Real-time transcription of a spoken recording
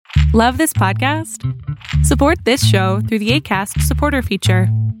Love this podcast? Support this show through the Acast supporter feature.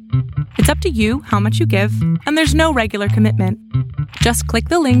 It's up to you how much you give, and there's no regular commitment. Just click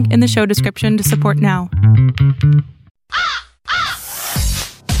the link in the show description to support now.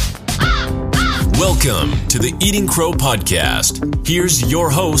 Welcome to the Eating Crow Podcast. Here's your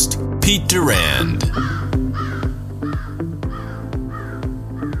host, Pete Durand.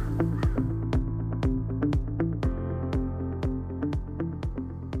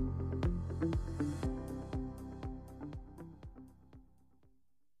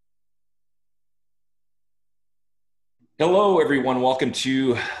 Hello, everyone. Welcome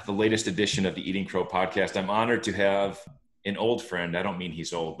to the latest edition of the Eating Crow Podcast. I'm honored to have an old friend. I don't mean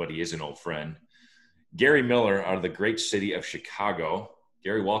he's old, but he is an old friend. Gary Miller out of the great city of Chicago.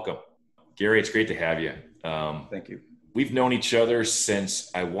 Gary, welcome. Gary, it's great to have you. Thank you. We've known each other since,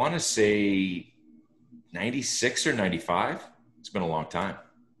 I want to say, 96 or 95. It's been a long time.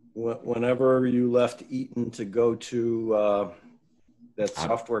 Whenever you left Eaton to go to that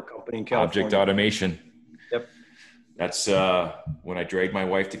software company in California. Object Automation. Yep. That's when I dragged my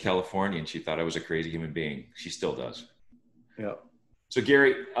wife to California and she thought I was a crazy human being. She still does. Yeah. So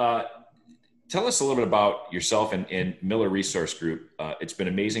Gary, tell us a little bit about yourself and Miller Resource Group. It's been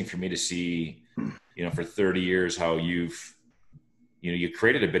amazing for me to see, for 30 years how you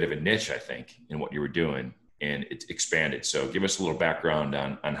created a bit of a niche, I think, in what you were doing, and it's expanded. So give us a little background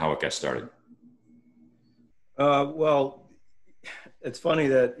on how it got started. Well, it's funny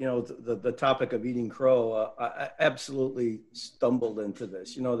that, the topic of eating crow, I absolutely stumbled into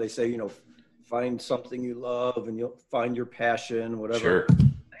this. They say, find something you love and you'll find your passion, whatever. Sure.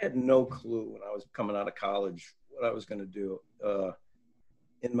 I had no clue when I was coming out of college what I was going to do.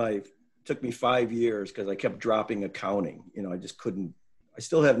 It took me 5 years because I kept dropping accounting. I just couldn't. I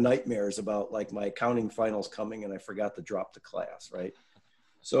still have nightmares about like my accounting finals coming and I forgot to drop the class, right?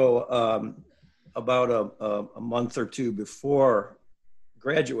 So about a month or two before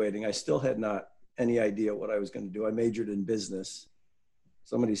graduating, I still had not any idea what I was going to do. I majored in business.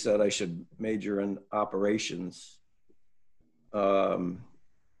 Somebody said I should major in operations because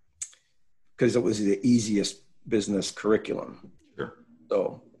it was the easiest business curriculum. Sure.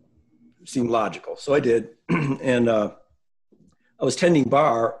 So it seemed logical. So I did. And I was tending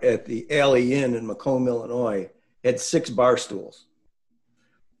bar at the Alley Inn in Macomb, Illinois. It had 6 bar stools.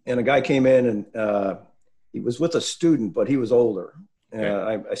 And a guy came in and he was with a student, but he was older.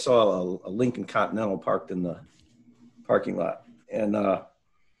 Okay. I saw a Lincoln Continental parked in the parking lot, and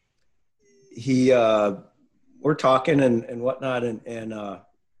we're talking and whatnot, and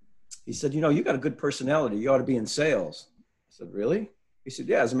he said, you got a good personality. You ought to be in sales. I said, really? He said,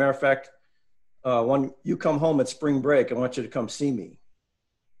 yeah. As a matter of fact, when you come home at spring break, I want you to come see me.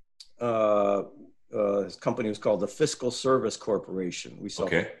 His company was called the Fiscal Service Corporation. We sell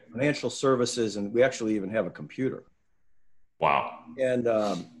financial services, and we actually even have a computer. Wow. And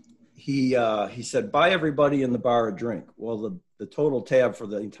he said, buy everybody in the bar a drink. Well, the total tab for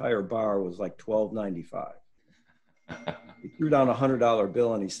the entire bar was like $12.95. He threw down a $100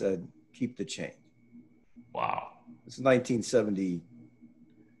 bill and he said, keep the change. Wow. It's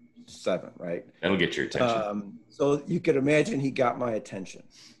 1977, right? That'll get your attention. So you could imagine he got my attention.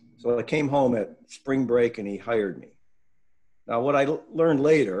 So I came home at spring break and he hired me. Now, what I learned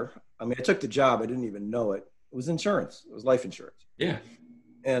later, I took the job. I didn't even know it. It was insurance. It was life insurance. Yeah.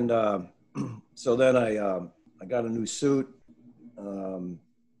 And so then I got a new suit.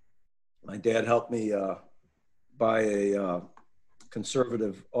 My dad helped me buy a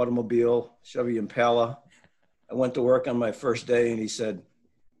conservative automobile, Chevy Impala. I went to work on my first day and he said,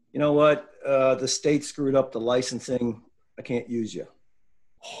 you know what? The state screwed up the licensing. I can't use you.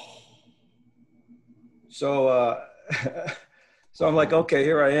 So so I'm like, okay,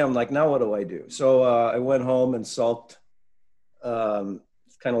 here I am. Like, now what do I do? So I went home and sulked.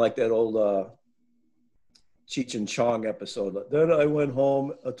 It's kind of like that old Cheech and Chong episode. Then I went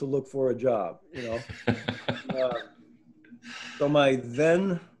home to look for a job, So my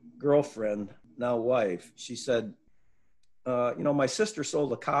then girlfriend, now wife, she said, my sister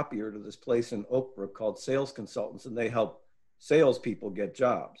sold a copier to this place in Oak Brook called Sales Consultants, and they help salespeople get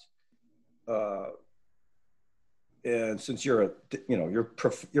jobs. And since your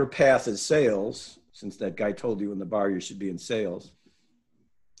path is sales, since that guy told you in the bar you should be in sales,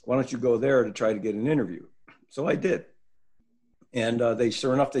 why don't you go there to try to get an interview? So I did. And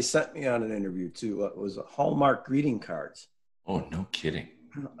sure enough, they sent me on an interview to, it was Hallmark greeting cards. Oh, no kidding.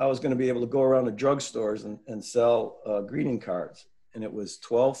 I was going to be able to go around the drugstores and sell greeting cards. And it was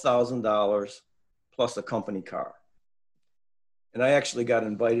 $12,000 plus a company car. And I actually got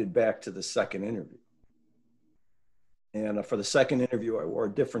invited back to the second interview. And for the second interview, I wore a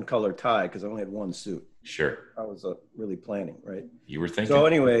different color tie because I only had one suit. Sure. I was really planning, right? You were thinking. So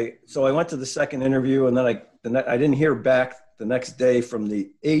anyway, so I went to the second interview, and then I didn't hear back the next day from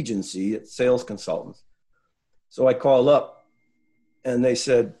the agency at Sales Consultants. So I called up, and they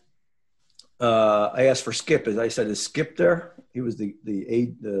said, I asked for Skip. I said, "Is Skip there?" He was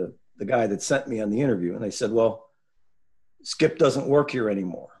the guy that sent me on the interview, and they said, "Well, Skip doesn't work here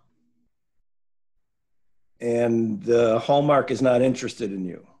anymore, and Hallmark is not interested in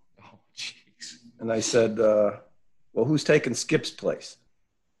you." Oh, jeez. And I said, "Well, who's taking Skip's place?"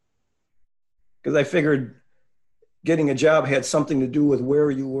 Because I figured getting a job had something to do with where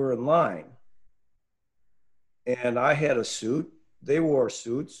you were in line. And I had a suit. They wore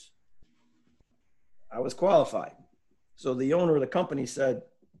suits. I was qualified. So the owner of the company said,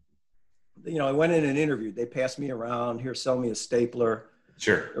 I went in and interviewed. They passed me around. Here, sell me a stapler.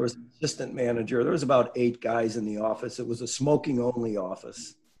 Sure. There was an assistant manager. There was about 8 guys in the office. It was a smoking only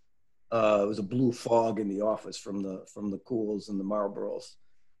office. It was a blue fog in the office from the Cools and the Marlboros.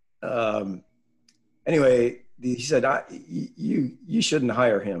 Anyway, he said, you shouldn't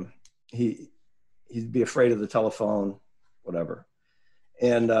hire him. He'd be afraid of the telephone, whatever.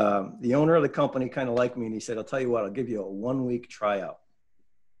 And the owner of the company kind of liked me, and he said, "I'll tell you what, I'll give you a 1-week tryout.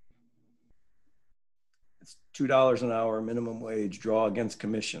 It's $2 an hour, minimum wage, draw against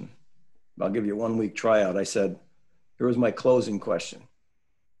commission. I'll give you a 1-week tryout." I said, "Here was my closing question.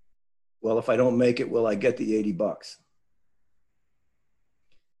 Well, if I don't make it, will I get the $80?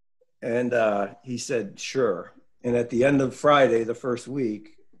 And he said, "Sure." And at the end of Friday, the first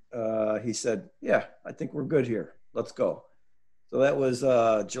week, he said, "Yeah, I think we're good here. Let's go." So that was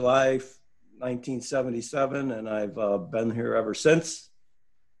July 1977, and I've been here ever since.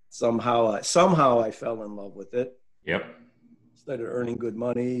 Somehow I fell in love with it. Yep. Started earning good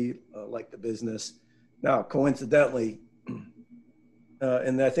money, liked the business. Now, coincidentally,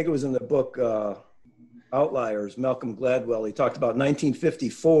 and I think it was in the book Outliers, Malcolm Gladwell, he talked about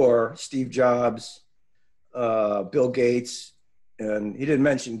 1954, Steve Jobs, Bill Gates, and he didn't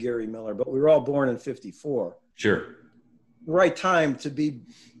mention Gary Miller, but we were all born in 54. Sure. The right time to be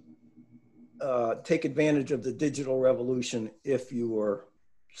take advantage of the digital revolution if you were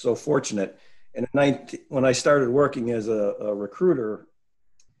so fortunate. And when I started working as a recruiter,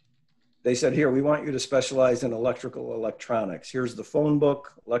 they said, "Here, we want you to specialize in electrical electronics. Here's the phone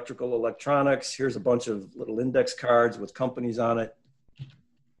book, electrical electronics. Here's a bunch of little index cards with companies on it.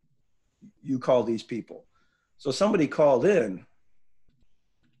 You call these people." So somebody called in,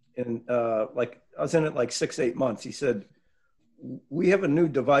 and I was in it like 6-8 months. He said, "We have a new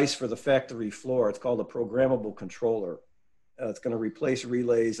device for the factory floor. It's called a programmable controller. It's going to replace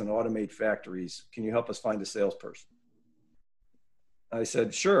relays and automate factories. Can you help us find a salesperson?" I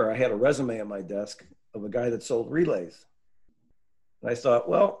said, "Sure." I had a resume on my desk of a guy that sold relays. And I thought,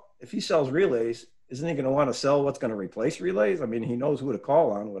 well, if he sells relays, isn't he going to want to sell what's going to replace relays? I mean, he knows who to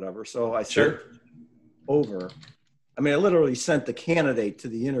call on, whatever. So I sent over. I mean, I literally sent the candidate to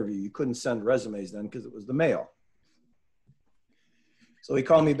the interview. You couldn't send resumes then because it was the mail. So he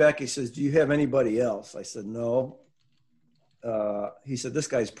called me back. He says, "Do you have anybody else?" I said, "No." He said, "This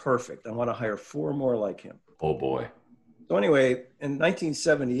guy's perfect. I want to hire 4 more like him." Oh, boy. So anyway, in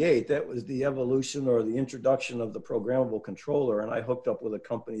 1978, that was the evolution or the introduction of the programmable controller. And I hooked up with a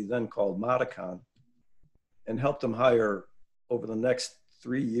company then called Modicon and helped them hire, over the next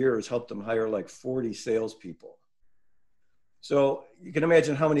 3 years, helped them hire like 40 salespeople. So you can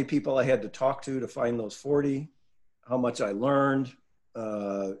imagine how many people I had to talk to find those 40, how much I learned.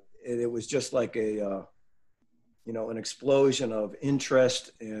 It was just like an explosion of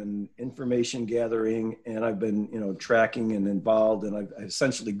interest and information gathering. And I've been, tracking and involved, and I've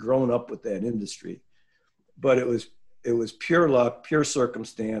essentially grown up with that industry. But it was pure luck, pure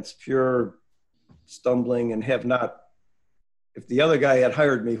circumstance, pure stumbling, and if the other guy had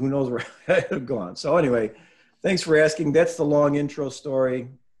hired me, who knows where I'd have gone. So anyway, thanks for asking. That's the long intro story.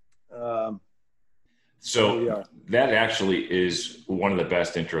 So that actually is one of the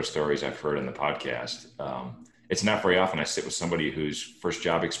best intro stories I've heard in the podcast. It's not very often I sit with somebody whose first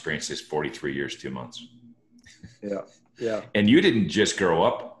job experience is 43 years, 2 months. Yeah. Yeah. And you didn't just grow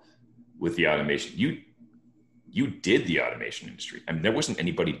up with the automation. You did the automation industry. I mean, there wasn't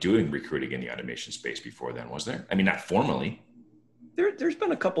anybody doing recruiting in the automation space before then, was there? I mean, not formally. There's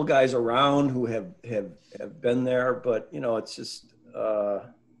been a couple guys around who have been there, but it's just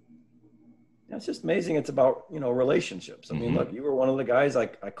amazing. It's about, relationships. I mean, look, you were one of the guys I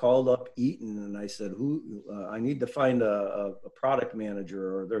called up Eaton and I said, I need to find a product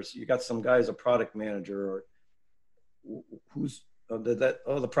manager, or you got some guys, a product manager, or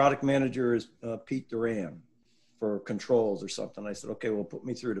the product manager is Pete Duran. for controls or something. I said, okay, well, put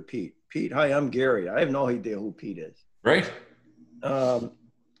me through to Pete. Pete, hi, I'm Gary. I have no idea who Pete is. Right.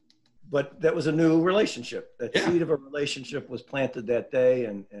 But that was a new relationship. That seed of a relationship was planted that day.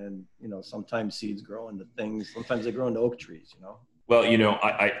 And, you know, sometimes seeds grow into things. Sometimes they grow into oak trees, you know? Well, you know,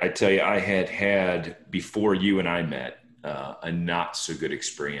 I tell you, I had before you and I met, a not so good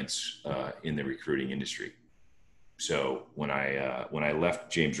experience in the recruiting industry. So when I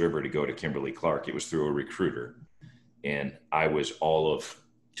left James River to go to Kimberly-Clark, it was through a recruiter, and I was all of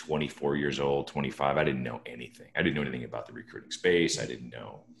 24 years old, 25. I didn't know anything. I didn't know anything about the recruiting space. I didn't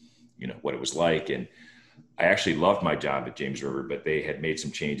know, you know, what it was like. And I actually loved my job at James River, but they had made some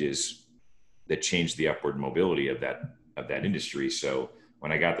changes that changed the upward mobility of that industry. So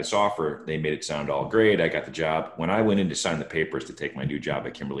when I got this offer, they made it sound all great. I got the job. When I went in to sign the papers to take my new job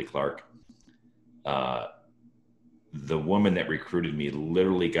at Kimberly-Clark, the woman that recruited me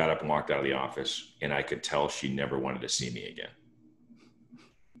literally got up and walked out of the office, and I could tell she never wanted to see me again.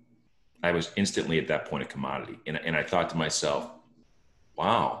 I was instantly at that point a commodity. And I thought to myself,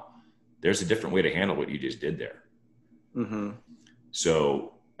 wow, there's a different way to handle what you just did there. Mm-hmm.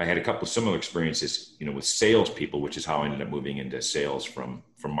 So I had a couple of similar experiences, you know, with salespeople, which is how I ended up moving into sales from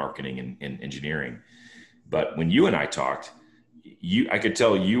marketing and engineering. But when you and I talked, I could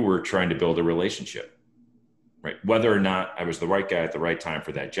tell you were trying to build a relationship, right? Whether or not I was the right guy at the right time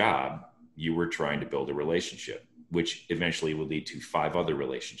for that job, you were trying to build a relationship, which eventually would lead to 5 other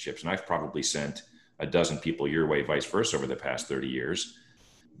relationships. And I've probably sent a dozen people your way, vice versa, over the past 30 years,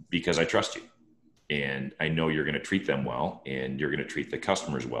 because I trust you. And I know you're going to treat them well, and you're going to treat the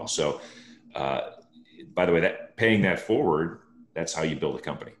customers well. So, by the way, that paying that forward, that's how you build a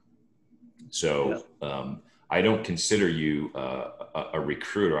company. So I don't consider you a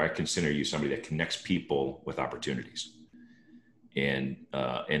recruiter. I consider you somebody that connects people with opportunities. And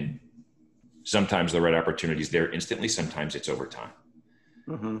sometimes the right opportunity is there instantly. Sometimes it's over time.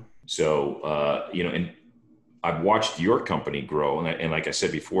 Mm-hmm. So, you know, and I've watched your company grow, and like I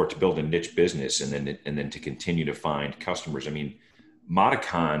said before, to build a niche business and then to continue to find customers. I mean,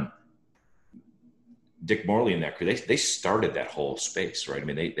 Modicon, Dick Morley and that crew, they started that whole space, right? I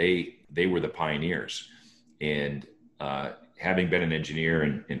mean, they were the pioneers, and having been an engineer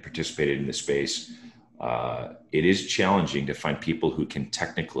and participated in the space, it is challenging to find people who can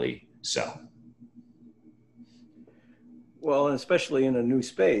technically sell. Well, and especially in a new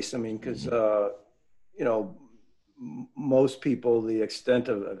space. I mean, because, you know, most people, the extent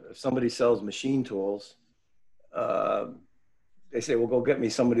of if somebody sells machine tools, they say, well, go get me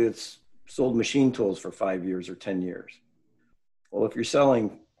somebody that's sold machine tools for 5 years or 10 years. Well, if you're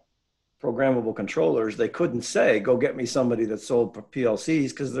selling programmable controllers, they couldn't say, go get me somebody that sold PLCs,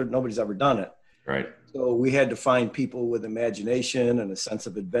 because nobody's ever done it. Right. So we had to find people with imagination and a sense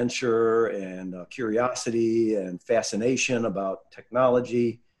of adventure and curiosity and fascination about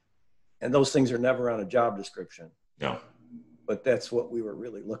technology. And those things are never on a job description. No. But that's what we were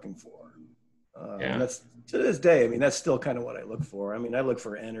really looking for. And that's, to this day, I mean, that's still kind of what I look for. I mean, I look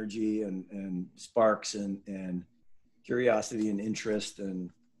for energy and sparks and curiosity and interest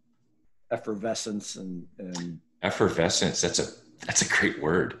and effervescence and effervescence. That's a great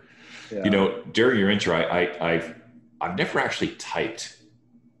word. Yeah. You know, during your intro, I've never actually typed,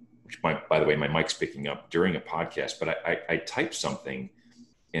 which by the way, my mic's picking up during a podcast, but I typed something,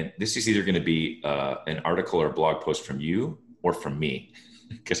 and this is either going to be an article or a blog post from you or from me,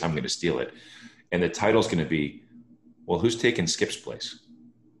 because I'm going to steal it. And the title's going to be, well, who's taking Skip's place?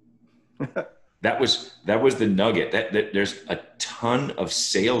 That was the nugget. That there's a ton of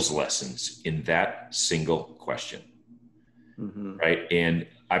sales lessons in that single question. Mm-hmm. Right. And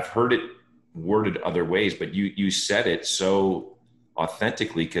I've heard it worded other ways, but you said it so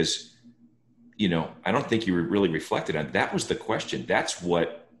authentically, because, you know, I don't think you really reflected on that was the question. That's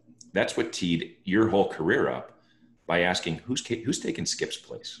what teed your whole career up, by asking who's taking Skip's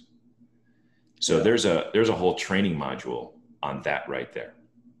place. So there's a whole training module on that right there.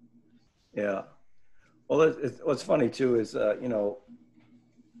 Yeah. Well, what's funny too is, you know,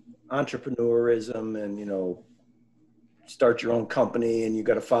 entrepreneurism and, you know, start your own company, and you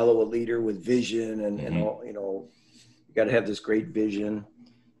got to follow a leader with vision and all, you know, you got to have this great vision.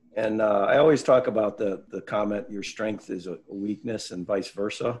 And I always talk about the comment, your strength is a weakness and vice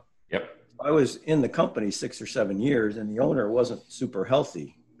versa. Yep. I was in the company 6 or 7 years, and the owner wasn't super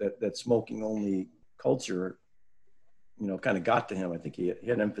healthy. That smoking only culture, you know, kind of got to him. I think he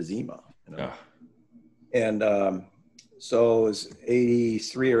had emphysema, you know? And so it was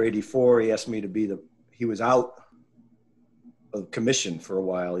 83 or 84. He asked me to he was out of commission for a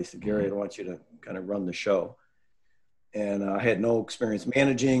while. He said, Gary, I want you to kind of run the show. And I had no experience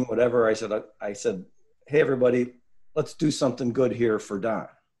managing, whatever. I said, hey, everybody, let's do something good here for Don.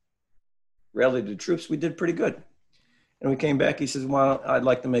 Rallied the troops. We did pretty good. And we came back. He says, well, I'd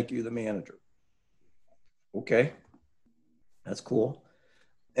like to make you the manager. Okay, that's cool.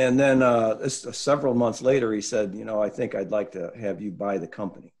 And then several months later, he said, I think I'd like to have you buy the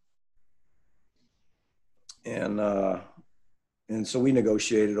company. And so we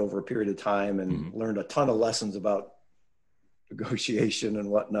negotiated over a period of time and learned a ton of lessons about negotiation and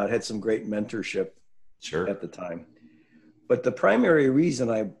whatnot. Had some great mentorship at the time. But the primary reason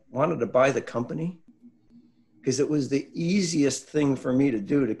I wanted to buy the company, because it was the easiest thing for me to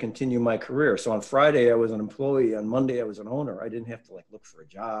do to continue my career. So on Friday, I was an employee. On Monday, I was an owner. I didn't have to look for a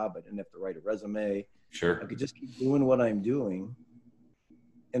job. I didn't have to write a resume. Sure. I could just keep doing what I'm doing.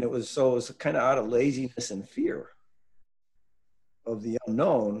 And it was kind of out of laziness and fear of the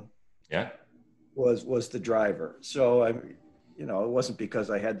unknown. Yeah. Was the driver. So it wasn't because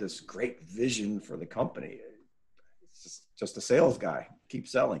I had this great vision for the company. It's just a sales guy, keep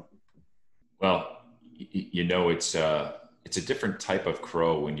selling. Well, it's a different type of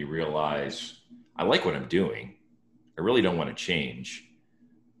crow when you realize I like what I'm doing. I really don't want to change.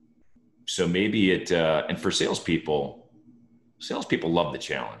 So maybe and for salespeople love the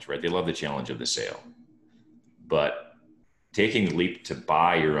challenge, right? They love the challenge of the sale, but taking the leap to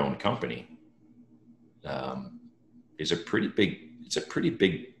buy your own company is a pretty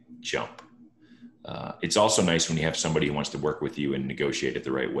big jump. It's also nice when you have somebody who wants to work with you and negotiate it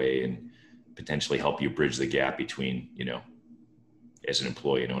the right way and potentially help you bridge the gap between, as an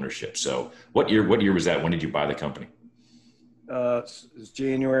employee and ownership. So what year was that? When did you buy the company? It was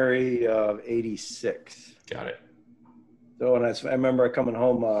January of 86. Got it. So, and I remember coming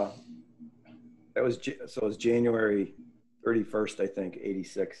home, it was January 31st, I think,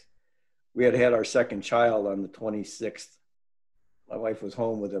 86. We had our second child on the 26th. My wife was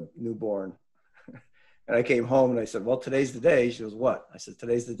home with a newborn. And I came home and I said, well, today's the day. She goes, what? I said,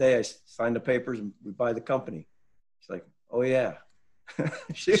 today's the day I signed the papers and we buy the company. She's like, oh yeah.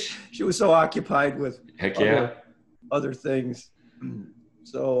 she was so occupied with other things.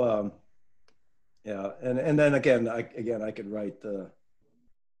 So, yeah. And then again, I could write the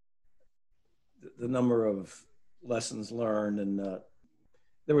number of lessons learned. And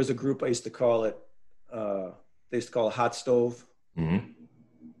there was a group I used to call it, they used to call it Hot Stove. Mm-hmm.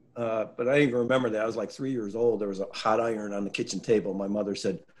 But I even remember that. I was like 3 years old. There was a hot iron on the kitchen table. My mother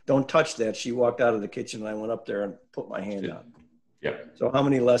said, don't touch that. She walked out of the kitchen and I went up there and put my hand on. Yep. So how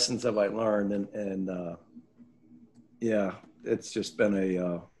many lessons have I learned? And yeah, it's just been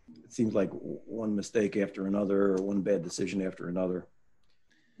it seems like one mistake after another, or one bad decision after another.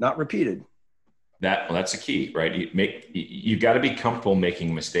 Not repeated. That's the key, right? You got to be comfortable making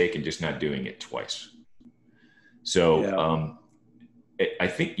a mistake and just not doing it twice. So, yeah. I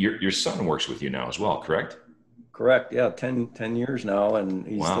think your son works with you now as well, correct? Correct. Yeah. 10 years now. And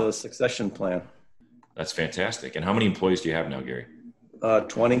he's the succession plan. That's fantastic. And how many employees do you have now, Gary?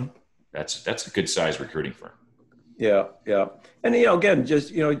 20. That's a good size recruiting firm. Yeah. Yeah. And, again,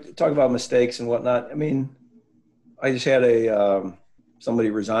 just, talk about mistakes and whatnot. I mean, I just had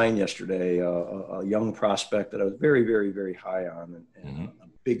somebody resign yesterday, a young prospect that I was very, very, very high on, and a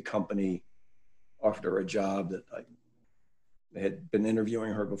big company offered her a job that I had been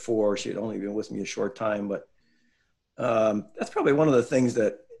interviewing her before. She had only been with me a short time, but that's probably one of the things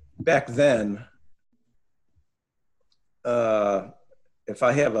that back then, if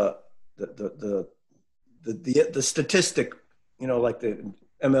I have the statistic, like the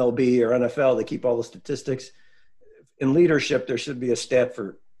MLB or NFL, they keep all the statistics. In leadership, there should be a stat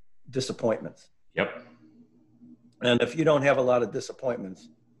for disappointments. Yep. And if you don't have a lot of disappointments,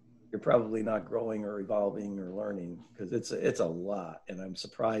 you're probably not growing or evolving or learning, because it's a lot. And I'm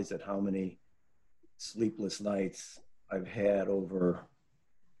surprised at how many sleepless nights I've had over,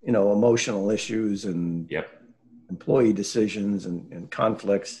 emotional issues and employee decisions and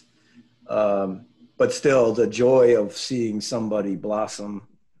conflicts. But still, the joy of seeing somebody blossom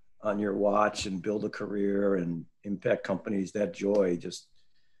on your watch and build a career and impact companies, that joy just,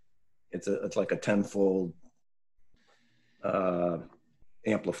 it's like a tenfold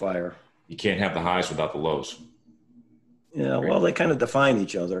amplifier. You can't have the highs without the lows. Yeah, well, they kind of define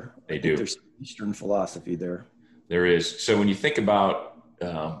each other. They do. There's Eastern philosophy there. There is. So when you think about,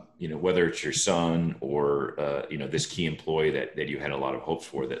 whether it's your son or, this key employee that you had a lot of hopes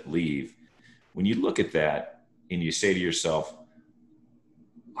for that leave, when you look at that and you say to yourself,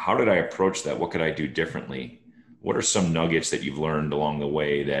 how did I approach that? What could I do differently? What are some nuggets that you've learned along the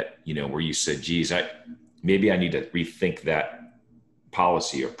way that, where you said, geez, maybe I need to rethink that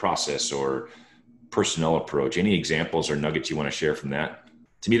policy or process or personnel approach? Any examples or nuggets you want to share from that?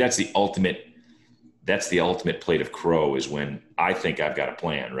 To me, that's the ultimate that's the ultimate plate of crow, is when I think I've got a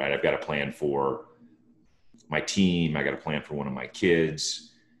plan, right? I've got a plan for my team. I got a plan for one of my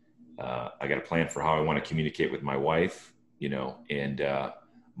kids. I got a plan for how I want to communicate with my wife, and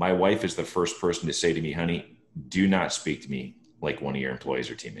my wife is the first person to say to me, honey, do not speak to me like one of your employees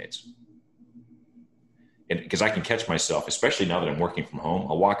or teammates. And because I can catch myself, especially now that I'm working from home,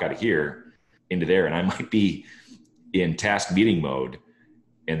 I'll walk out of here into there and I might be in task meeting mode.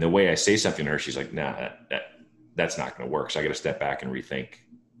 And the way I say something to her, she's like, nah, that's not going to work. So I got to step back and rethink,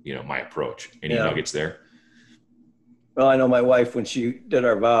 my approach. Any nuggets there? Well, I know my wife, when she did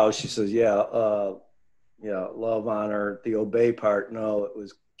our vows, she says, love, honor, the obey part. No, it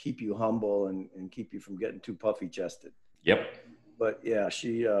was keep you humble and keep you from getting too puffy chested. Yep. But yeah,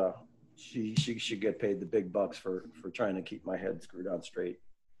 she should get paid the big bucks for trying to keep my head screwed on straight.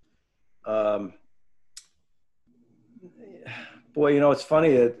 Boy, it's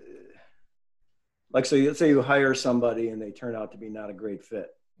funny that, so let's say you hire somebody and they turn out to be not a great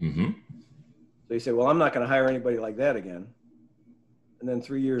fit. Mm-hmm. So you say, well, I'm not going to hire anybody like that again. And then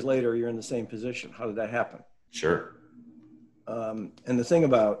 3 years later, you're in the same position. How did that happen? Sure. And the thing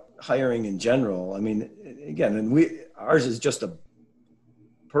about hiring in general, ours is just a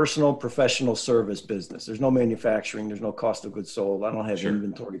personal professional service business. There's no manufacturing. There's no cost of goods sold. I don't have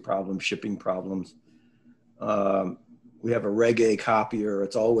inventory problems, shipping problems. We have a Reg A copier.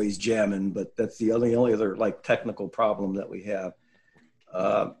 It's always jamming, but that's the only other technical problem that we have.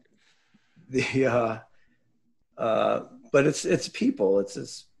 But it's people.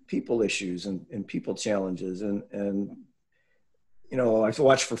 It's people issues and people challenges. And I've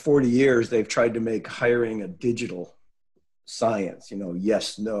watched for 40 years, they've tried to make hiring a digital science,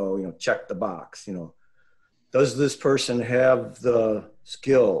 yes, no, check the box, does this person have the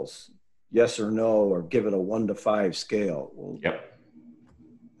skills? Yes or no, or give it a 1 to 5 scale. Well, yep.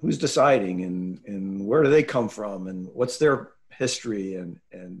 Who's deciding and where do they come from and what's their history and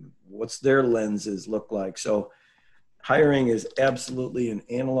what's their lenses look like? So hiring is absolutely an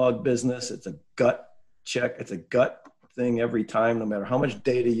analog business. It's a gut check. It's a gut thing every time, no matter how much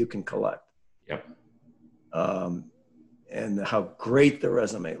data you can collect. Yep. And how great the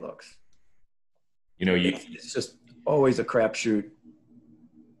resume looks. It's just always a crapshoot.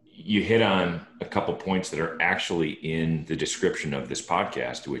 You hit on a couple points that are actually in the description of this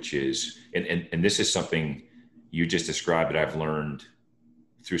podcast, which is, and this is something you just described that I've learned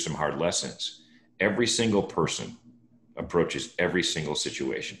through some hard lessons. Every single person approaches every single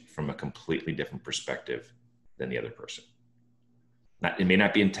situation from a completely different perspective than the other person. It may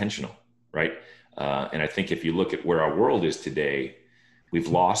not be intentional, right? And I think if you look at where our world is today, we've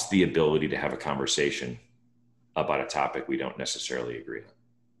lost the ability to have a conversation about a topic we don't necessarily agree on.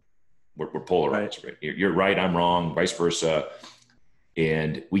 We're polarized, right? You're right, I'm wrong, vice versa.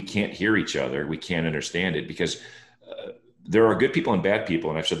 And we can't hear each other. We can't understand it because there are good people and bad people.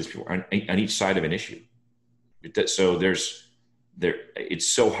 And I've said this before, on each side of an issue. So it's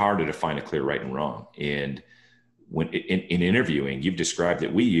so hard to define a clear right and wrong. And when in interviewing, you've described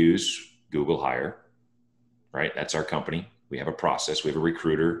that we use Google Hire, right? That's our company. We have a process. We have a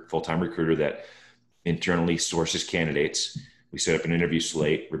recruiter, full-time recruiter that internally sources candidates. We set up an interview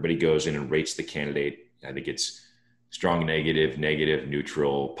slate. Everybody goes in and rates the candidate. I think it's strong, negative,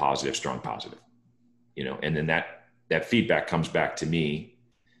 neutral, positive, strong, positive, and then that feedback comes back to me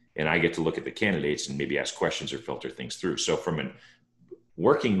and I get to look at the candidates and maybe ask questions or filter things through. So from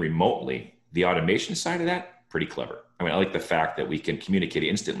working remotely, the automation side of that, pretty clever. I like the fact that we can communicate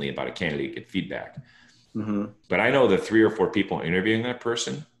instantly about a candidate, get feedback. Mm-hmm. But I know the 3 or 4 people interviewing that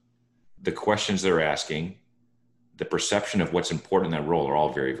person, the questions they're asking, the perception of what's important in that role are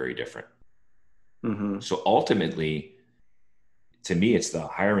all very, very different. Mm-hmm. So ultimately, to me, it's the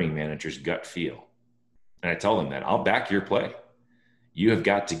hiring manager's gut feel. And I tell them that I'll back your play. You have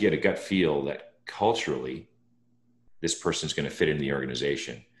got to get a gut feel that culturally, this person's going to fit in the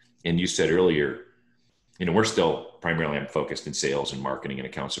organization. And you said earlier, we're still primarily, I'm focused in sales and marketing and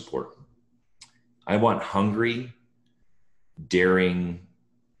account support. I want hungry, daring,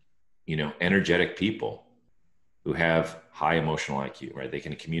 energetic people who have high emotional IQ, right? They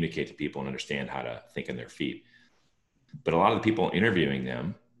can communicate to people and understand how to think on their feet. But a lot of the people interviewing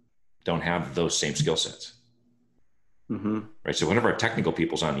them don't have those same skill sets. Mm-hmm. Right. So whenever our technical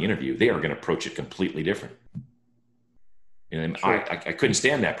people's on the interview, they are going to approach it completely different. And sure. I couldn't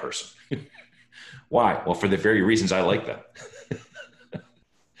stand that person. Why? Well, for the very reasons I like them.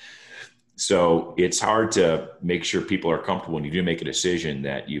 So it's hard to make sure people are comfortable when you do make a decision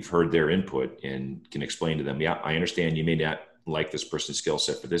that you've heard their input and can explain to them, yeah, I understand you may not like this person's skill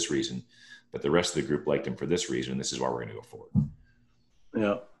set for this reason, but the rest of the group liked him for this reason. And this is why we're going to go forward.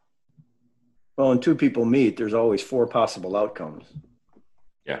 Yeah. Well, when two people meet, there's always four possible outcomes.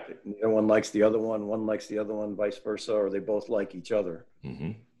 Yeah. Neither one likes the other one likes the other one, vice versa, or they both like each other.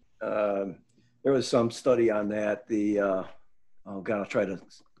 Mm-hmm. There was some study on that. I'll try to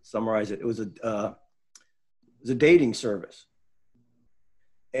summarize it. It was a dating service.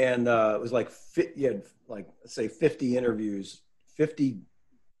 And it was like, you had like, say 50 interviews, 50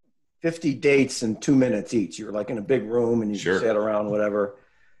 dates in 2 minutes each. You were like in a big room and you Sure. sat around, whatever.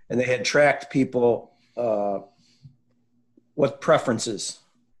 And they had tracked people, what preferences,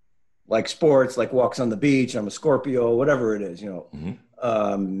 like sports, like walks on the beach, I'm a Scorpio, whatever it is,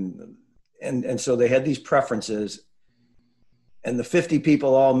 Mm-hmm. And so they had these preferences, and the 50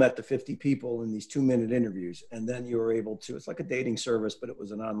 people all met the 50 people in these 2-minute interviews. And then you were able to, it's like a dating service, but it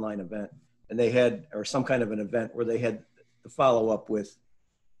was an online event. And they had, or some kind of an event where they had to follow up with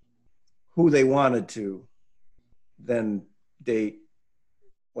who they wanted to then date,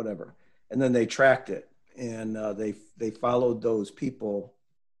 whatever. And then they tracked it, and they followed those people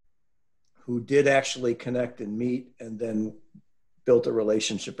who did actually connect and meet, and then built a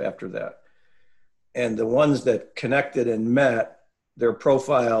relationship after that. And the ones that connected and met, their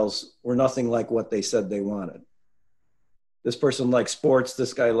profiles were nothing like what they said they wanted. This person liked sports,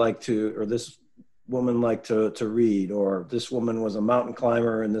 this guy liked to, or this woman liked to read, or this woman was a mountain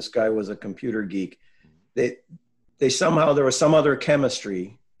climber and this guy was a computer geek. They somehow, there was some other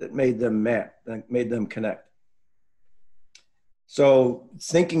chemistry that made them match, that made them connect. So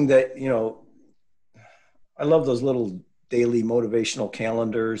thinking that, I love those little daily motivational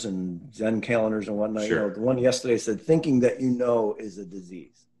calendars and Zen calendars and whatnot. Sure. The one yesterday said, thinking that is a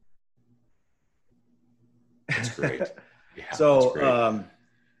disease. That's great. Yeah, So, that's great.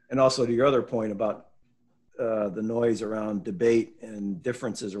 and also to your other point about the noise around debate and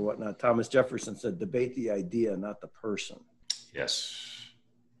differences or whatnot, Thomas Jefferson said, debate the idea, not the person. Yes.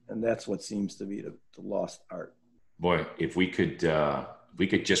 And that's what seems to be the lost art. Boy, if we could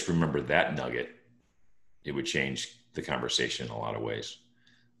just remember that nugget, it would change the conversation in a lot of ways.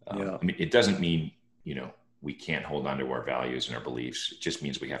 Yeah. I mean, it doesn't mean, we can't hold on to our values and our beliefs. It just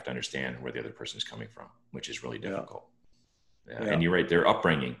means we have to understand where the other person is coming from, which is really difficult. Yeah. And you're right, their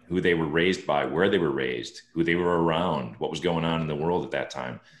upbringing, who they were raised by, where they were raised, who they were around, what was going on in the world at that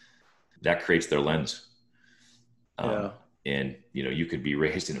time, that creates their lens. And, you could be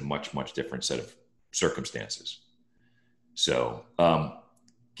raised in a much, much different set of circumstances. So,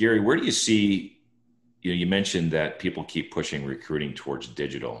 Gary, where do you see, you mentioned that people keep pushing recruiting towards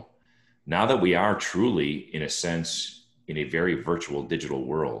digital. Now that we are truly, in a sense, in a very virtual digital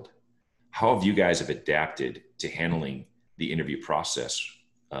world, how have you guys have adapted to handling the interview process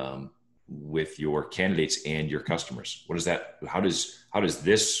with your candidates and your customers? What is that? How does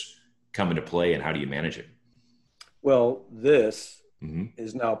this come into play, and how do you manage it? Well, this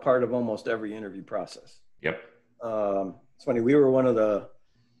is now part of almost every interview process. Yep. It's funny. We were one of about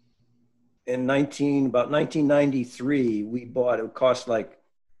 1993, we bought, it cost like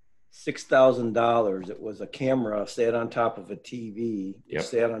 $6,000. It was a camera, sat on top of a TV,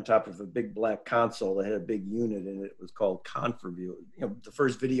 sat on top of a big black console that had a big unit in it. It was called ConferView, the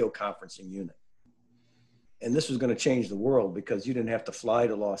first video conferencing unit. And this was going to change the world because you didn't have to fly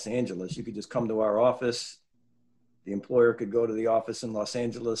to Los Angeles. You could just come to our office. The employer could go to the office in Los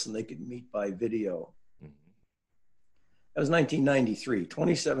Angeles and they could meet by video. That was 1993,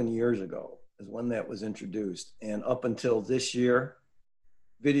 27 years ago is when that was introduced. And up until this year,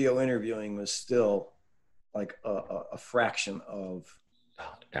 video interviewing was still like a fraction of.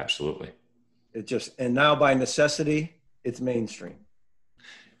 Absolutely. And now by necessity, it's mainstream.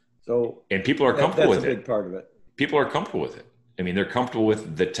 So, and people are comfortable with it. That's a big part of it. People are comfortable with it. I mean, they're comfortable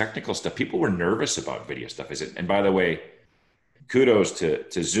with the technical stuff. People were nervous about video stuff. And by the way, kudos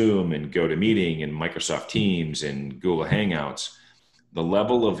to Zoom and GoToMeeting and Microsoft Teams and Google Hangouts. The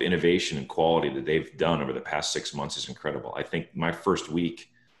level of innovation and quality that they've done over the past 6 months is incredible. I think my first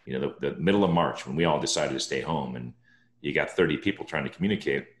week, the middle of March, when we all decided to stay home and you got 30 people trying to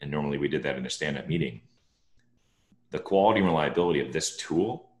communicate, and normally we did that in a stand-up meeting, the quality and reliability of this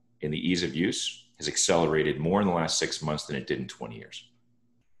tool and the ease of use has accelerated more in the last 6 months than it did in 20 years.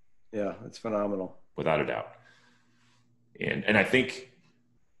 Yeah, it's phenomenal. Without a doubt. And I think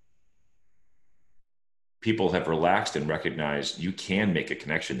people have relaxed and recognized you can make a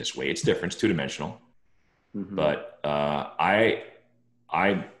connection this way. It's different, it's two-dimensional. But I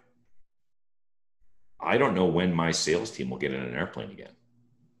don't know when my sales team will get in an airplane again,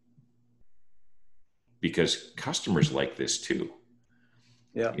 because customers like this too.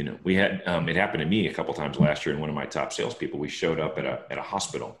 Yeah. We had, it happened to me a couple of times last year, and one of my top salespeople, we showed up at a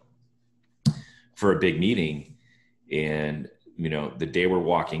hospital for a big meeting, and the day we're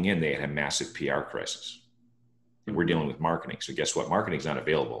walking in, they had a massive PR crisis. And we're dealing with marketing. So guess what? Marketing's not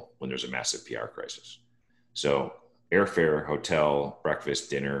available when there's a massive PR crisis. So airfare, hotel, breakfast,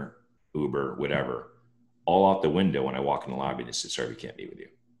 dinner, Uber, whatever, all out the window when I walk in the lobby and say, sorry, we can't meet with you.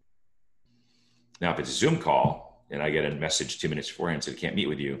 Now, if it's a Zoom call and I get a message 2 minutes beforehand and said, can't meet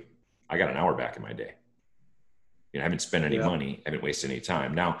with you, I got an hour back in my day. I haven't spent any money. I haven't wasted any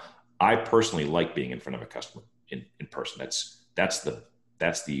time. Now, I personally like being in front of a customer in person. That's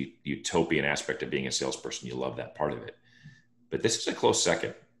the utopian aspect of being a salesperson. You love that part of it. But this is a close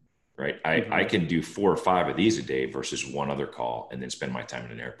second, right? I can do 4 or 5 of these a day versus one other call and then spend my time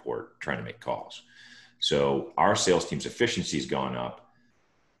in an airport trying to make calls. So our sales team's efficiency has gone up,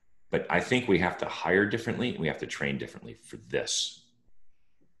 but I think we have to hire differently and we have to train differently for this.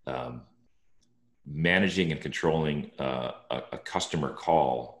 Managing and controlling a customer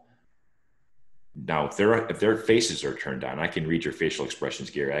call. Now, if their faces are turned on, I can read your facial expressions,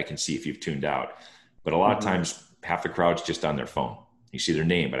 Gary. I can see if you've tuned out. But a lot of times, half the crowd's just on their phone. You see their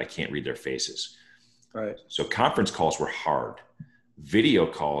name, but I can't read their faces. Right. So conference calls were hard. Video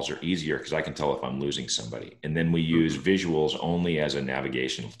calls are easier because I can tell if I'm losing somebody. And then we use visuals only as a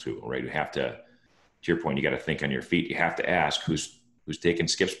navigational tool, right? You have to your point, you got to think on your feet. You have to ask who's taking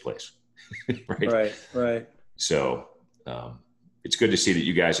Skip's place, right? Right. So it's good to see that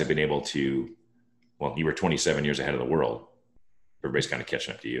you guys have been able to. Well, you were 27 years ahead of the world. Everybody's kind of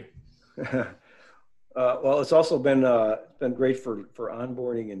catching up to you. Well, it's also been great for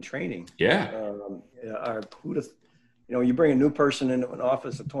onboarding and training. Yeah. You bring a new person into an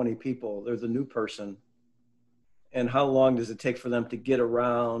office of 20 people. There's a new person, and how long does it take for them to get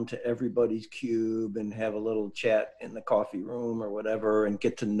around to everybody's cube and have a little chat in the coffee room or whatever, and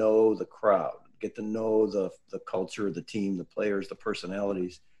get to know the crowd, get to know the culture, the team, the players, the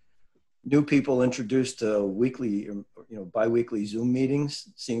personalities. New people introduced to weekly, bi-weekly Zoom meetings,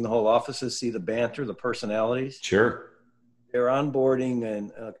 seeing the whole offices, see the banter, the personalities. Sure. Their onboarding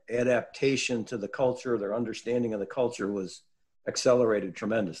and adaptation to the culture, their understanding of the culture was accelerated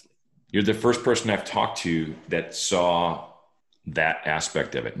tremendously. You're the first person I've talked to that saw that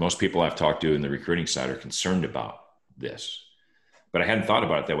aspect of it. Most people I've talked to in the recruiting side are concerned about this, but I hadn't thought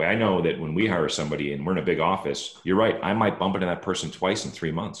about it that way. I know that when we hire somebody and we're in a big office, you're right. I might bump into that person twice in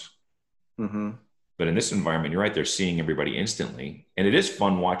 3 months. Mm-hmm. But in this environment, you're right. They're seeing everybody instantly. And it is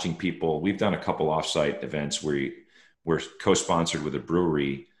fun watching people. We've done a couple offsite events where we're co-sponsored with a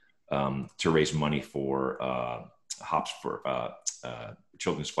brewery to raise money for Hops for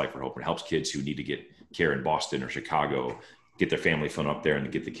Children's Flight for Hope. It helps kids who need to get care in Boston or Chicago, get their family flown up there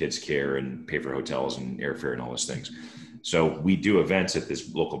and get the kids care and pay for hotels and airfare and all those things. So we do events at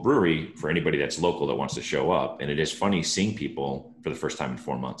this local brewery for anybody that's local that wants to show up. And it is funny seeing people for the first time in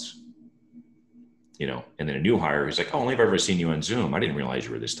 4 months. And then a new hire who's like, oh, only I've ever seen you on Zoom. I didn't realize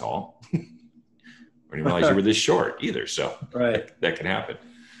you were this tall. I didn't realize you were this short either. So that can happen.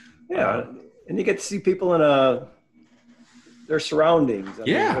 Yeah. And you get to see people in their surroundings.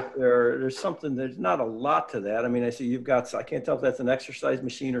 There's not a lot to that. I mean, I see I can't tell if that's an exercise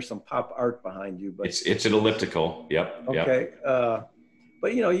machine or some pop art behind you, but it's an elliptical. Yep. Okay. Yep.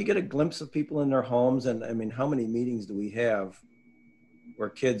 But you get a glimpse of people in their homes. And I mean, how many meetings do we have where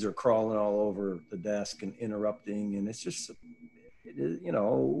kids are crawling all over the desk and interrupting? And it's just,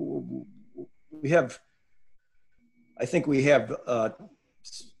 I think we have,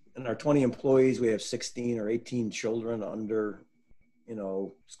 in our 20 employees, we have 16 or 18 children under,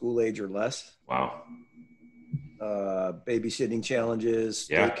 school age or less. Wow. Babysitting challenges,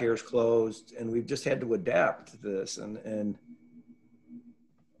 daycare's closed, and we've just had to adapt to this. And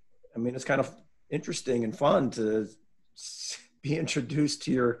I mean, it's kind of interesting and fun to be introduced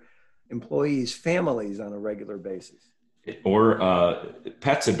to your employees' families on a regular basis. Or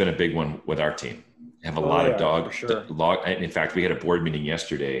pets have been a big one with our team. Have a lot of dogs. Sure. In fact, we had a board meeting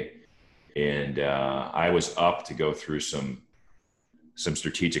yesterday, and I was up to go through some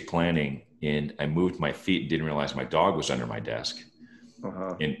strategic planning, and I moved my feet and didn't realize my dog was under my desk.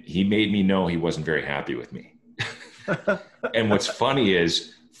 Uh-huh. And he made me know he wasn't very happy with me. And what's funny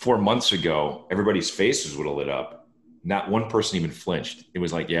is 4 months ago, everybody's faces would have lit up. Not one person even flinched. It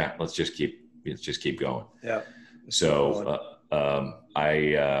was like, yeah, let's just keep going. Yeah. So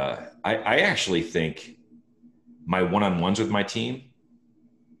I actually think my one-on-ones with my team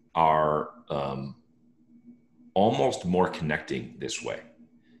are almost more connecting this way,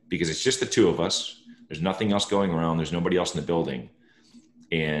 because it's just the two of us. There's nothing else going around. There's nobody else in the building.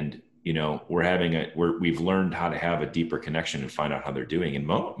 And, we've learned how to have a deeper connection and find out how they're doing. And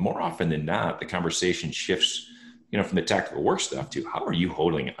more often than not, the conversation shifts, from the tactical work stuff to how are you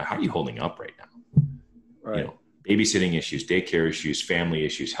holding up right now? Right. babysitting issues, daycare issues, family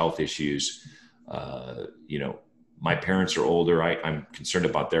issues, health issues. My parents are older. I'm concerned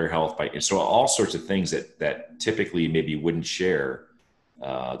about their health. And so all sorts of things that typically maybe wouldn't share,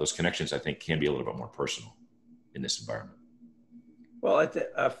 those connections, I think, can be a little bit more personal in this environment. Well, I think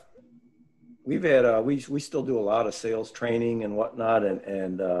we've had, we still do a lot of sales training and whatnot.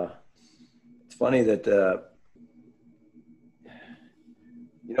 And it's funny that,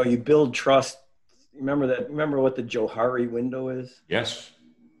 you build trust. Remember what the Johari window is? Yes.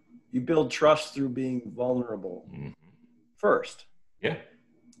 You build trust through being vulnerable first. Yeah.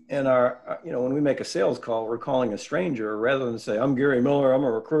 And when we make a sales call, we're calling a stranger rather than say, I'm Gary Miller, I'm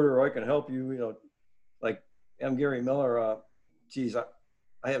a recruiter, I can help you. Like, I'm Gary Miller. Geez,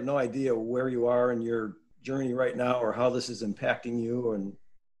 I have no idea where you are in your journey right now or how this is impacting you and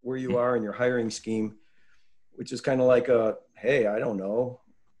where you are in your hiring scheme, which is kind of like hey, I don't know.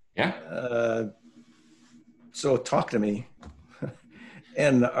 Yeah. So talk to me.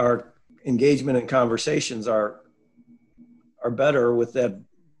 And our engagement and conversations are better with that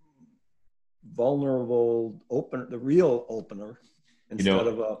vulnerable opener, the real opener, instead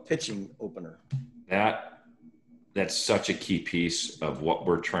of a pitching opener. That's such a key piece of what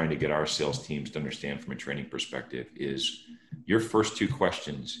we're trying to get our sales teams to understand from a training perspective is your first two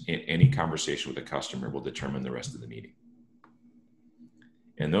questions in any conversation with a customer will determine the rest of the meeting.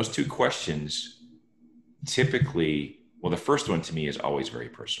 And those two questions typically, the first one to me is always very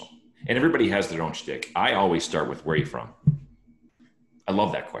personal. And everybody has their own shtick. I always start with, where are you from? I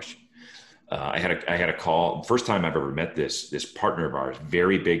love that question. I had a call, first time I've ever met this partner of ours,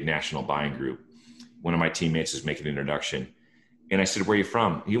 very big national buying group. One of my teammates is making an introduction. And I said, where are you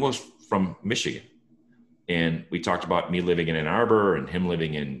from? He was from Michigan. And we talked about me living in Ann Arbor and him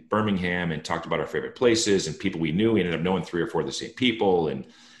living in Birmingham, and talked about our favorite places and people we knew. We ended up knowing 3 or 4 of the same people. And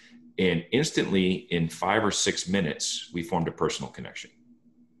instantly, in 5 or 6 minutes, we formed a personal connection.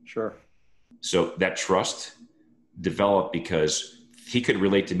 Sure. So that trust developed because he could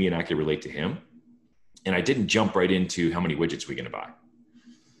relate to me and I could relate to him. And I didn't jump right into how many widgets we're going to buy.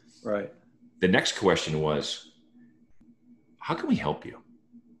 Right. The next question was, how can we help you?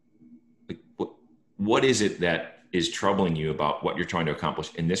 Like, what is it that is troubling you about what you're trying to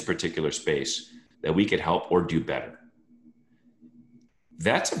accomplish in this particular space that we could help or do better?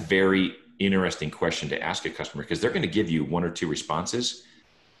 That's a very interesting question to ask a customer, because they're going to give you 1 or 2 responses.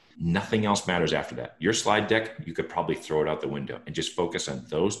 Nothing else matters after that. Your slide deck, you could probably throw it out the window and just focus on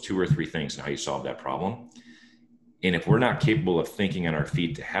those 2 or 3 things and how you solve that problem. And if we're not capable of thinking on our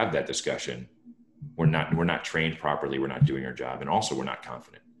feet to have that discussion, we're not trained properly. We're not doing our job. And also we're not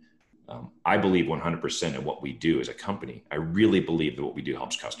confident. I believe 100% in what we do as a company. I really believe that what we do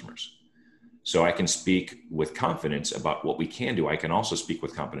helps customers. So I can speak with confidence about what we can do. I can also speak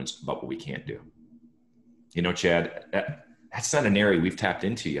with confidence about what we can't do. Chad, that's not an area we've tapped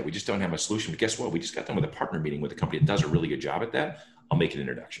into yet. We just don't have a solution. But guess what? We just got done with a partner meeting with a company that does a really good job at that. I'll make an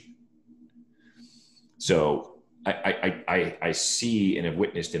introduction. So I see and have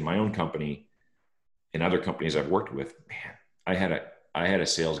witnessed in my own company and other companies I've worked with, man, I had a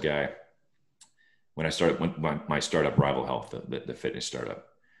sales guy when I started my startup, Rival Health, the fitness startup.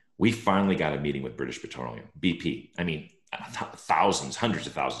 We finally got a meeting with British Petroleum, BP. I mean, thousands, hundreds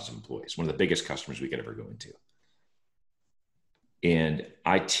of thousands of employees, one of the biggest customers we could ever go into. And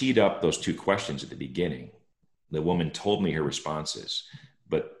I teed up those 2 questions at the beginning. The woman told me her responses,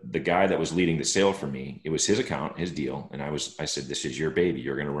 but the guy that was leading the sale for me, it was his account, his deal. And I said, this is your baby.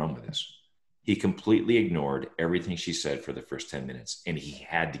 You're going to run with this. He completely ignored everything she said for the first 10 minutes. And he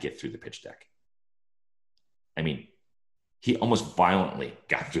had to get through the pitch deck. I mean, he almost violently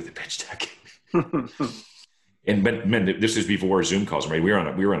got through the pitch deck. And man, this is before Zoom calls, right? We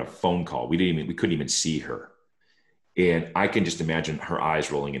were on a phone call. We couldn't even see her. And I can just imagine her eyes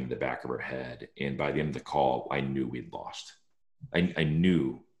rolling into the back of her head. And by the end of the call, I knew we'd lost. I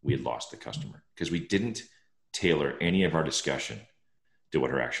knew we had lost the customer because we didn't tailor any of our discussion to what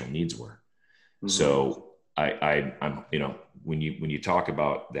her actual needs were. Mm-hmm. So I'm when you talk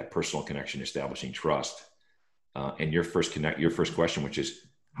about that personal connection, establishing trust, and your first question, which is,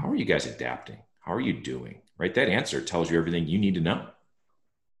 how are you guys adapting? How are you doing? Right? That answer tells you everything you need to know.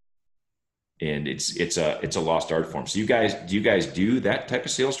 And it's a lost art form. So do you guys do that type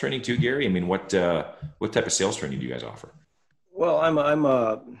of sales training too, Gary? I mean, what type of sales training do you guys offer? Well, I'm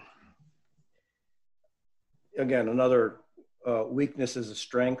again, another weakness is a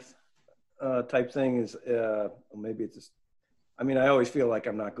strength type thing is maybe it's just, I always feel like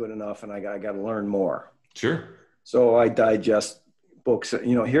I'm not good enough and I got to learn more. Sure. So I digest books.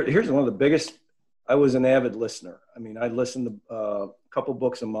 Here's one of the biggest. I was an avid listener. I listened to a couple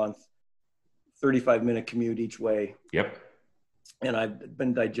books a month 35-minute commute each way. Yep. And I've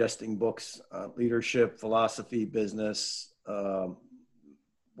been digesting books, leadership, philosophy, business,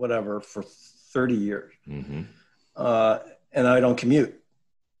 whatever, for 30 years. Mm-hmm. And I don't commute.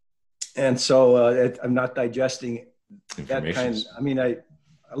 And so I'm not digesting that kind. I mean, I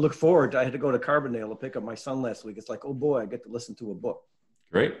look forward. I had to go to Carbondale to pick up my son last week. It's like, oh boy, I get to listen to a book.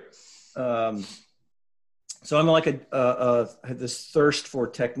 Great. So I'm like I had this thirst for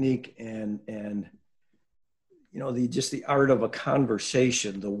technique and you know, the art of a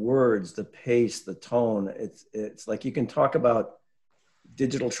conversation, the words, the pace, the tone. It's like you can talk about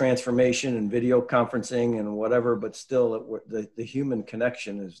digital transformation and video conferencing and whatever, but still the human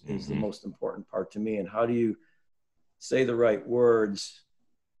connection is the most important part to me. And how do you say the right words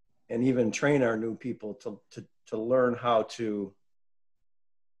and even train our new people to learn how to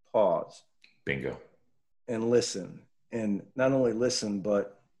pause. Bingo. And listen, and not only listen,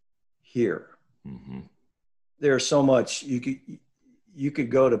 but hear. Mm-hmm. There's so much you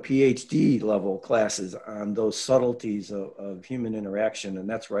could go to PhD level classes on those subtleties of human interaction. And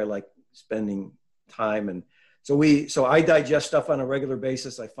that's where I like spending time. And so I digest stuff on a regular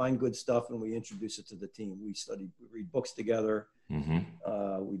basis. I find good stuff and we introduce it to the team. We read books together.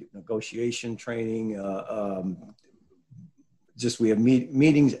 Mm-hmm. We do negotiation training. We have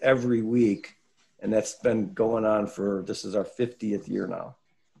meetings every week. And that's been going on this is our 50th year now.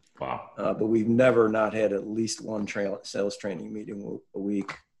 Wow. But we've never not had at least one sales training meeting a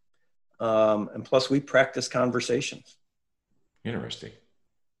week. And plus we practice conversations. Interesting.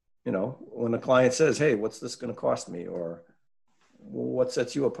 You know, when a client says, hey, what's this going to cost me? Or what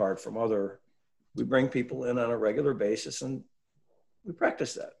sets you apart from we bring people in on a regular basis and we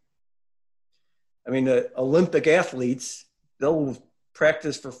practice that. I mean, the Olympic athletes, they'll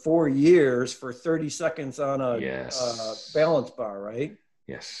practice for 4 years for 30 seconds on a balance bar, right?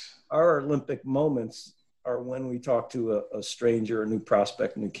 Yes. Our Olympic moments are when we talk to a stranger, a new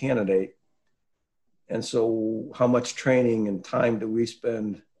prospect, a new candidate. And so how much training and time do we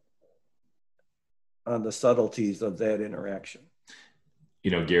spend on the subtleties of that interaction?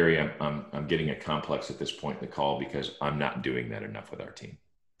 You know, Gary, I'm getting a complex at this point in the call because I'm not doing that enough with our team.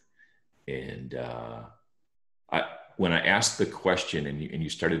 And when I asked the question and you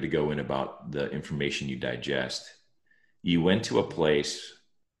started to go in about the information you digest, you went to a place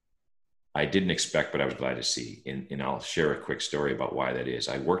I didn't expect, but I was glad to see. And I'll share a quick story about why that is.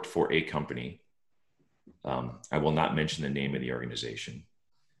 I worked for a company. I will not mention the name of the organization,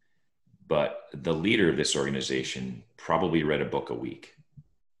 but the leader of this organization probably read a book a week.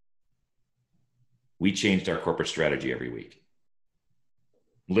 We changed our corporate strategy every week.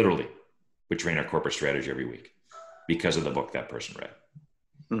 Literally, we train our corporate strategy every week because of the book that person read.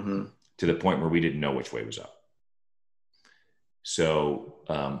 Mm-hmm. To the point where we didn't know which way was up. So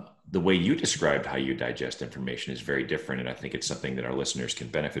the way you described how you digest information is very different. And I think it's something that our listeners can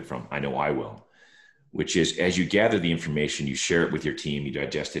benefit from. I know I will, which is as you gather the information, you share it with your team, you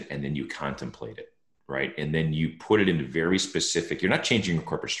digest it, and then you contemplate it, right? And then you put it into very specific, you're not changing your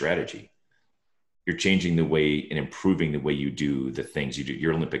corporate strategy. You're changing the way and improving the way you do the things you do,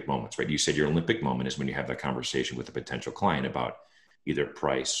 your Olympic moments, right? You said your Olympic moment is when you have that conversation with a potential client about either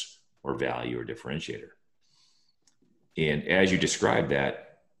price or value or differentiator. And as you described that,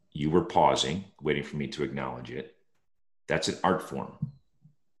 you were pausing, waiting for me to acknowledge it. That's an art form.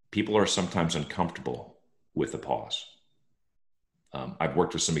 People are sometimes uncomfortable with a pause. I've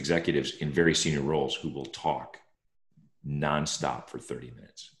worked with some executives in very senior roles who will talk nonstop for 30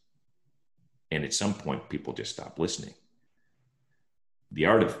 minutes. And at some point, people just stop listening. The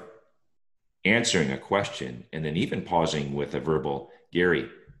art of answering a question and then even pausing with a verbal, Gary,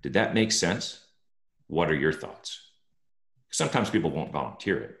 did that make sense? What are your thoughts? Sometimes people won't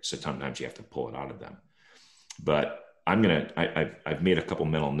volunteer it. So sometimes you have to pull it out of them. But I've made a couple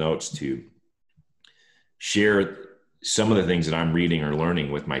mental notes to share some of the things that I'm reading or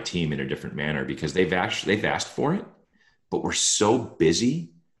learning with my team in a different manner because they've asked for it, but we're so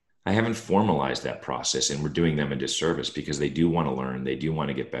busy. I haven't formalized that process and we're doing them a disservice because they do want to learn. They do want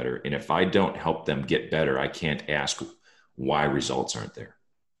to get better. And if I don't help them get better, I can't ask why results aren't there.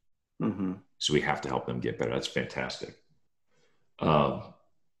 Mm-hmm. So we have to help them get better. That's fantastic.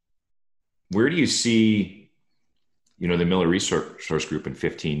 Where do you see, the Miller Resource Group in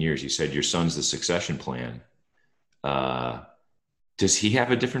 15 years? You said your son's the succession plan. Does he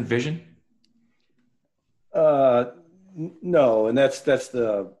have a different vision? No. And that's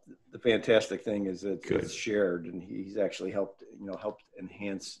the fantastic thing is that it's shared and he's actually helped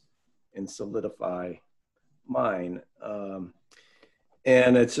enhance and solidify mine.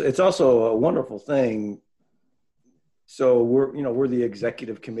 And it's also a wonderful thing So we're the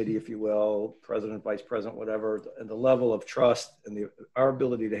executive committee, if you will, president, vice president, whatever, and the level of trust and our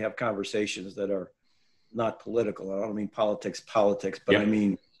ability to have conversations that are not political. I don't mean politics, but I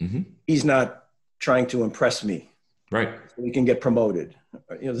mean, he's not trying to impress me. Right. So we can get promoted.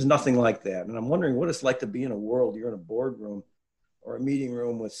 There's nothing like that. And I'm wondering what it's like to be in a world, you're in a boardroom or a meeting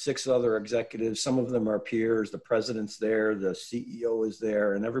room with 6 other executives. Some of them are peers. The president's there, the CEO is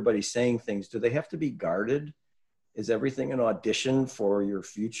there, and everybody's saying things. Do they have to be guarded? Is everything an audition for your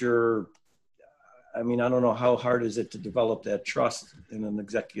future? I mean, I don't know, how hard is it to develop that trust in an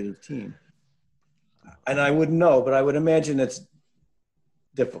executive team? And I wouldn't know, but I would imagine it's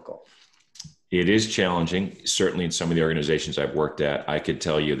difficult. It is challenging. Certainly in some of the organizations I've worked at, I could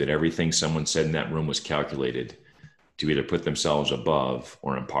tell you that everything someone said in that room was calculated to either put themselves above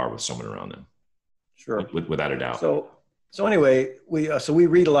or on par with someone around them. Sure. Without a doubt. So anyway, we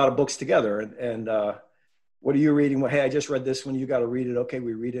read a lot of books together, and what are you reading? Well, hey, I just read this one. You got to read it. Okay,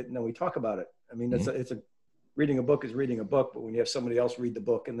 we read it, and then we talk about it. I mean, it's reading a book is reading a book, but when you have somebody else read the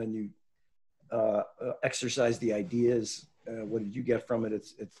book and then you exercise the ideas, what did you get from it?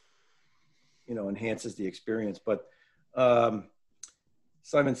 It's enhances the experience. But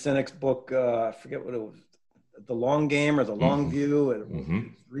Simon Sinek's book, I forget what it was, The Long Game or The Long View. It was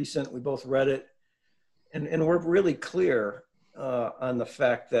recent. We both read it, and we're really clear on the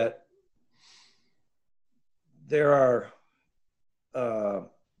fact that there are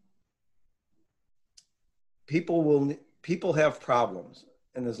people have problems,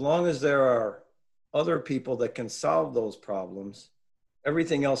 and as long as there are other people that can solve those problems,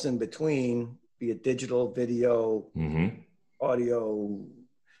 everything else in between, be it digital, video, audio,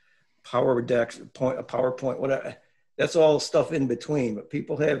 power decks, PowerPoint, whatever, that's all stuff in between. But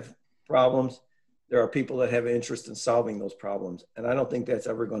people have problems. There are people that have interest in solving those problems, and I don't think that's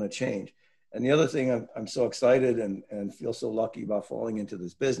ever going to change. And the other thing I'm so excited and feel so lucky about falling into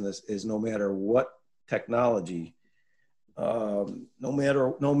this business is no matter what technology, no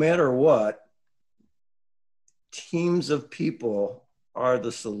matter what, teams of people are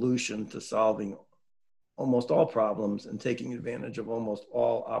the solution to solving almost all problems and taking advantage of almost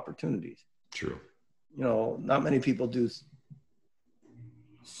all opportunities. True. Not many people do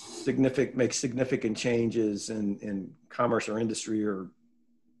make significant changes in commerce or industry or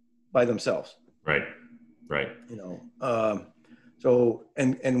by themselves. Right. So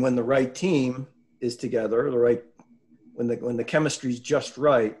when the right team is together, when the chemistry is just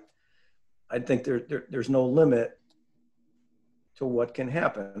right, I think there's no limit to what can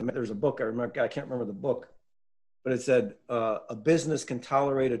happen. I mean, there's a book I can't remember the book, but it said a business can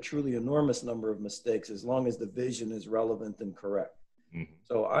tolerate a truly enormous number of mistakes as long as the vision is relevant and correct.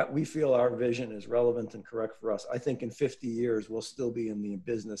 So we feel our vision is relevant and correct for us. I think in 50 years, we'll still be in the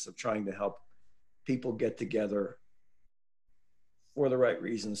business of trying to help people get together for the right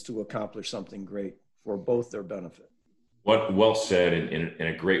reasons to accomplish something great for both their benefit. What well said, and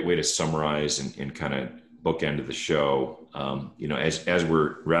a great way to summarize and kind of bookend of the show. As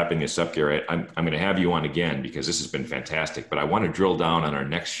we're wrapping this up, Gary, I'm going to have you on again because this has been fantastic, but I want to drill down on our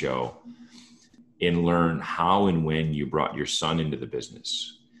next show and learn how and when you brought your son into the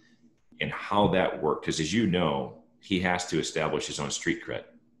business and how that worked. Because as you know, he has to establish his own street cred.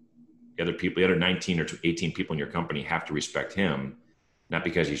 The other 19 or 18 people in your company have to respect him, not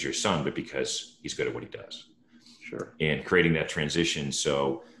because he's your son, but because he's good at what he does. Sure. And creating that transition.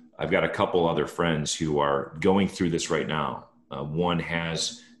 So I've got a couple other friends who are going through this right now. One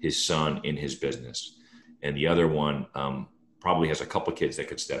has his son in his business, and the other one probably has a couple of kids that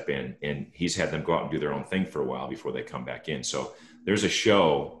could step in, and he's had them go out and do their own thing for a while before they come back in. So there's a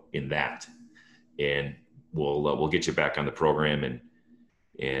show in that, and we'll get you back on the program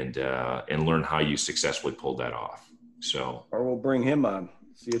and learn how you successfully pulled that off. So, or we'll bring him on.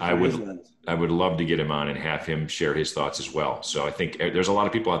 I would love to get him on and have him share his thoughts as well. So I think there's a lot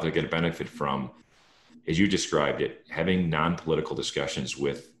of people out there that get a benefit from, as you described it, having non-political discussions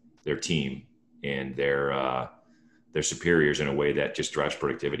with their team and their superiors in a way that just drives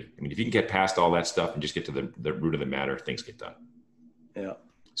productivity. I mean, if you can get past all that stuff and just get to the root of the matter, things get done. Yeah.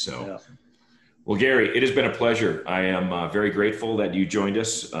 So, yeah. Well, Gary, it has been a pleasure. I am very grateful that you joined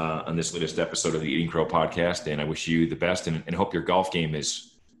us on this latest episode of the Eating Crow podcast, and I wish you the best and hope your golf game is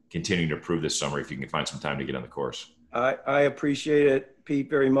continuing to improve this summer if you can find some time to get on the course. I appreciate it, Pete,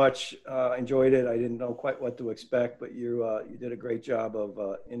 very much. Enjoyed it. I didn't know quite what to expect, but you did a great job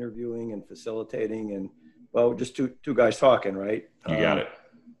of interviewing and facilitating, and just two guys talking, right? You got it.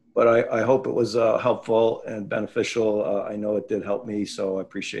 But I hope it was helpful and beneficial. I know it did help me, so I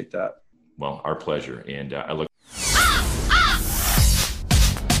appreciate that. Well, our pleasure. And I look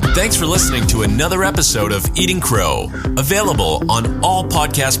Thanks for listening to another episode of Eating Crow, available on all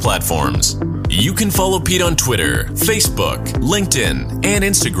podcast platforms. You can follow Pete on Twitter, Facebook, LinkedIn, and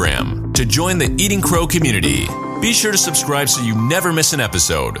Instagram to join the Eating Crow community. Be sure to subscribe so you never miss an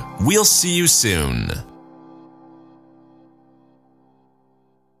episode. We'll see you soon.